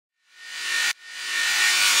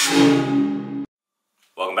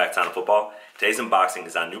Welcome back to Town of Football. Today's unboxing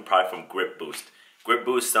is on a new product from Grip Boost. Grip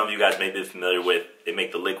Boost, some of you guys may be familiar with. They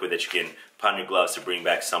make the liquid that you can put on your gloves to bring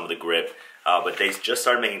back some of the grip. But they just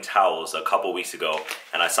started making towels a couple weeks ago,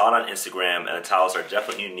 and I saw it on Instagram, and the towels are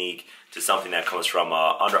definitely unique to something that comes from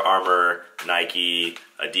Under Armour, Nike,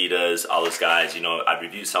 Adidas, all those guys. You know, I've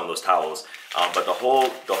reviewed some of those towels, but the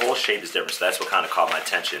whole shape is different, so that's what kind of caught my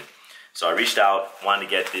attention. So I reached out, wanted to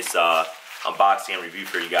get this unboxing and review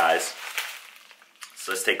for you guys.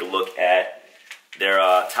 So let's take a look at their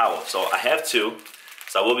towel. So I have two.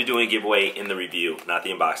 So I will be doing a giveaway in the review, not the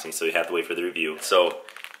unboxing, so you have to wait for the review. So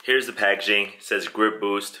here's the packaging. It says Grip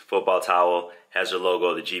Boost football towel. Has their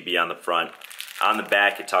logo, the GB on the front. On the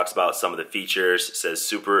back, it talks about some of the features. It says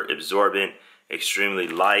super absorbent, extremely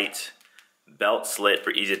light, belt slit for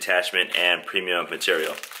easy attachment, and premium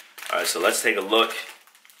material. All right, so let's take a look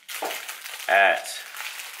at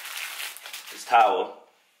this towel.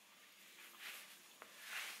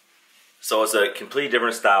 So it's a completely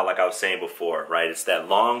different style, like I was saying before, right? It's that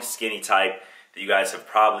long, skinny type that you guys have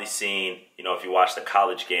probably seen, you know, if you watch the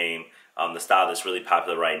college game, the style that's really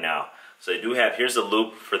popular right now. So they do have, here's a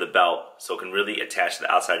loop for the belt, so it can really attach to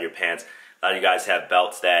the outside of your pants. A lot of you guys have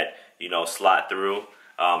belts that, you know, slot through.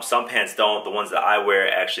 Some pants don't. The ones that I wear,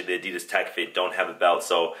 actually the Adidas Tech Fit, don't have a belt,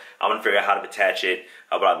 so I'm gonna figure out how to attach it.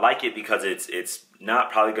 But I like it because it's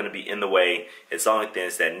not probably gonna be in the way. It's all like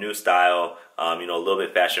this, that new style, you know, a little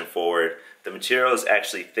bit fashion forward. The material is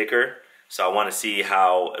actually thicker, so I want to see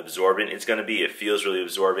how absorbent it's gonna be. It feels really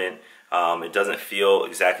absorbent. It doesn't feel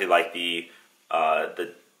exactly like the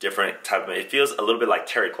different type of, it feels a little bit like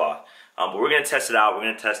terry cloth. But we're gonna test it out. We're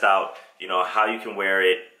gonna test out, you know, how you can wear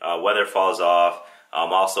it, whether it falls off.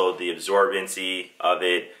 Also the absorbency of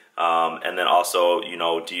it, and then also, you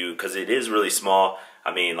know, because it is really small,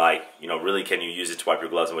 I mean, like, you know, really can you use it to wipe your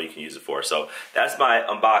gloves and what you can use it for. So that's my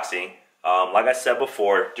unboxing. Like I said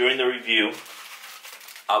before, during the review,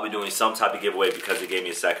 I'll be doing some type of giveaway because they gave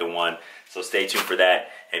me a second one. So stay tuned for that.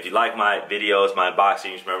 And if you like my videos, my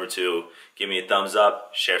unboxings, remember to give me a thumbs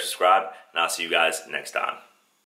up, share, subscribe, and I'll see you guys next time.